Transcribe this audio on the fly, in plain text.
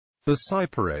The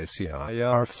Cyperaceae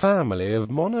are a family of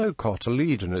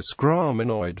monocotyledonous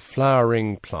graminoid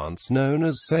flowering plants known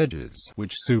as sedges,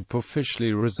 which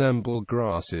superficially resemble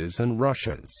grasses and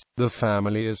rushes. The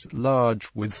family is large,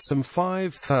 with some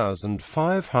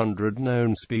 5,500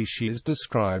 known species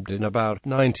described in about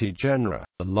 90 genera,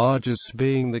 the largest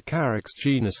being the Carex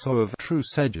genus of true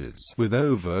sedges, with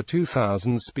over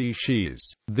 2,000 species.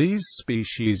 These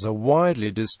species are widely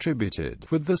distributed,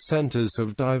 with the centers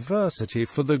of diversity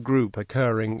for the group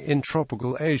occurring in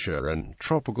tropical Asia and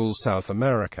tropical South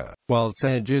America. While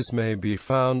sedges may be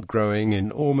found growing in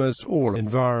almost all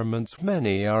environments,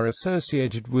 many are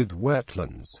associated with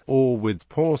wetlands, or with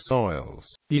poor soils.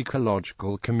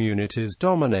 Ecological communities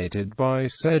dominated by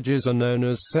sedges are known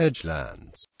as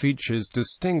sedgelands. Features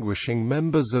distinguishing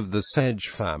members of the sedge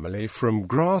family from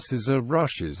grasses are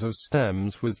rushes of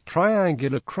stems with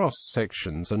triangular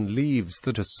cross-sections and leaves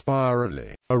that are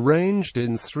spirally arranged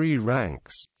in 3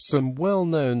 ranks. Some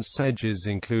well-known sedges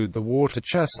include the water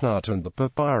chestnut and the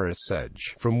papyrus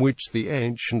sedge, from which the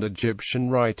ancient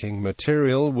Egyptian writing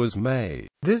material was made.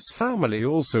 This family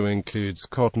also includes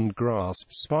cotton grass,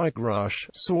 spike rush,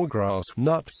 sawgrass,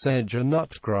 nut sedge or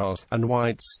nutgrass, and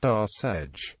white star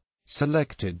sedge.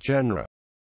 Selected genera.